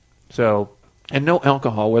 Correct. So, and no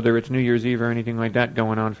alcohol, whether it's New Year's Eve or anything like that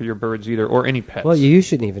going on for your birds either, or any pets. Well, you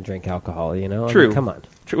shouldn't even drink alcohol, you know? True. I mean, come on.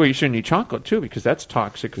 True. Well, you shouldn't eat chocolate, too, because that's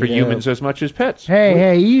toxic for humans as much as pets.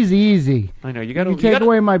 Hey, easy. I know. You got to take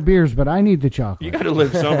away my beers, but I need the chocolate. You got to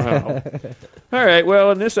live somehow. All right.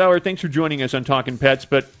 Well, in this hour, thanks for joining us on Talking Pets.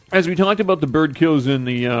 But as we talked about the bird kills and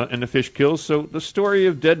the fish kills, so the story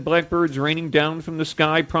of dead blackbirds raining down from the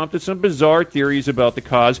sky prompted some bizarre theories about the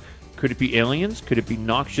cause. Could it be aliens? Could it be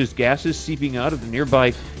noxious gases seeping out of the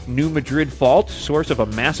nearby New Madrid Fault, source of a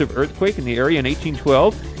massive earthquake in the area in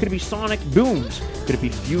 1812? Could it be sonic booms? Could it be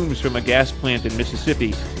fumes from a gas plant in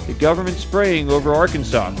Mississippi? The government spraying over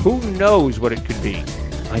Arkansas? Who knows what it could be?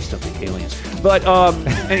 I still think aliens. But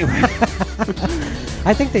anyway.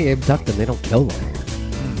 I think they abduct them. They don't kill them.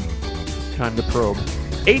 Time to probe.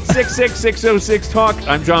 866-606-TALK.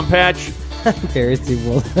 I'm John Patch. Very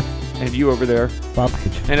simple. And you over there. Bob.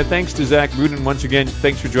 And a thanks to Zach Bruden once again.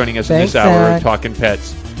 Thanks for joining us Thanks, in this hour Zach. of Talking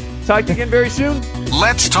Pets. Talk to you again very soon.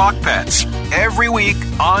 Let's Talk Pets every week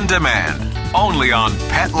on demand, only on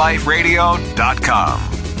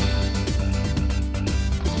PetLifeRadio.com.